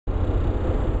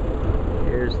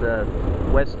Here's the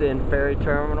West End Ferry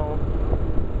Terminal.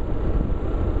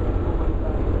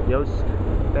 Yost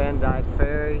Van Dyke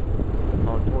Ferry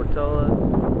on Tortola. It's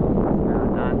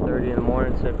around 9:30 in the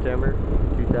morning, September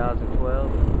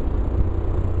 2012.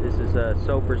 This is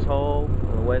Soper's Hole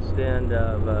on the west end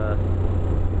of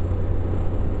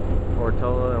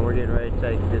Tortola, and we're getting ready to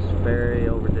take this ferry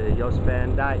over to Yost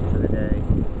Van Dyke for the day.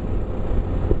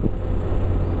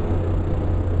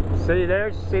 See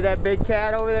there? See that big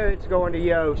cat over there? It's going to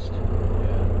Yost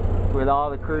with all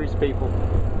the cruise people.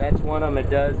 That's one of them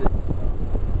that does it.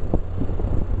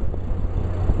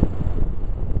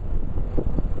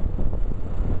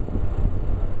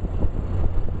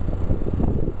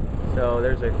 So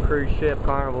there's a cruise ship,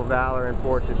 Carnival Valor, in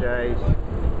port today.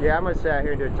 Yeah, I'm going to sit out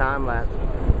here and do a time lapse.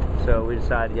 So we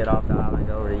decided to get off the island and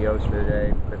go over to Yost for the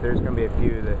day. But there's going to be a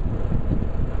few of the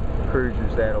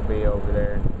cruisers that'll be over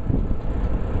there,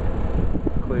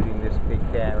 including this big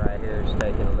cat right here. It's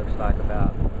taking, it looks like,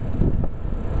 about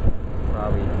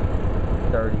probably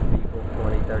 30 people,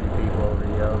 20, 30 people over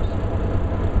to Yost.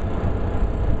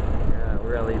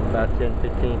 We're going to leave in about 10,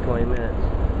 15, 20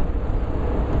 minutes.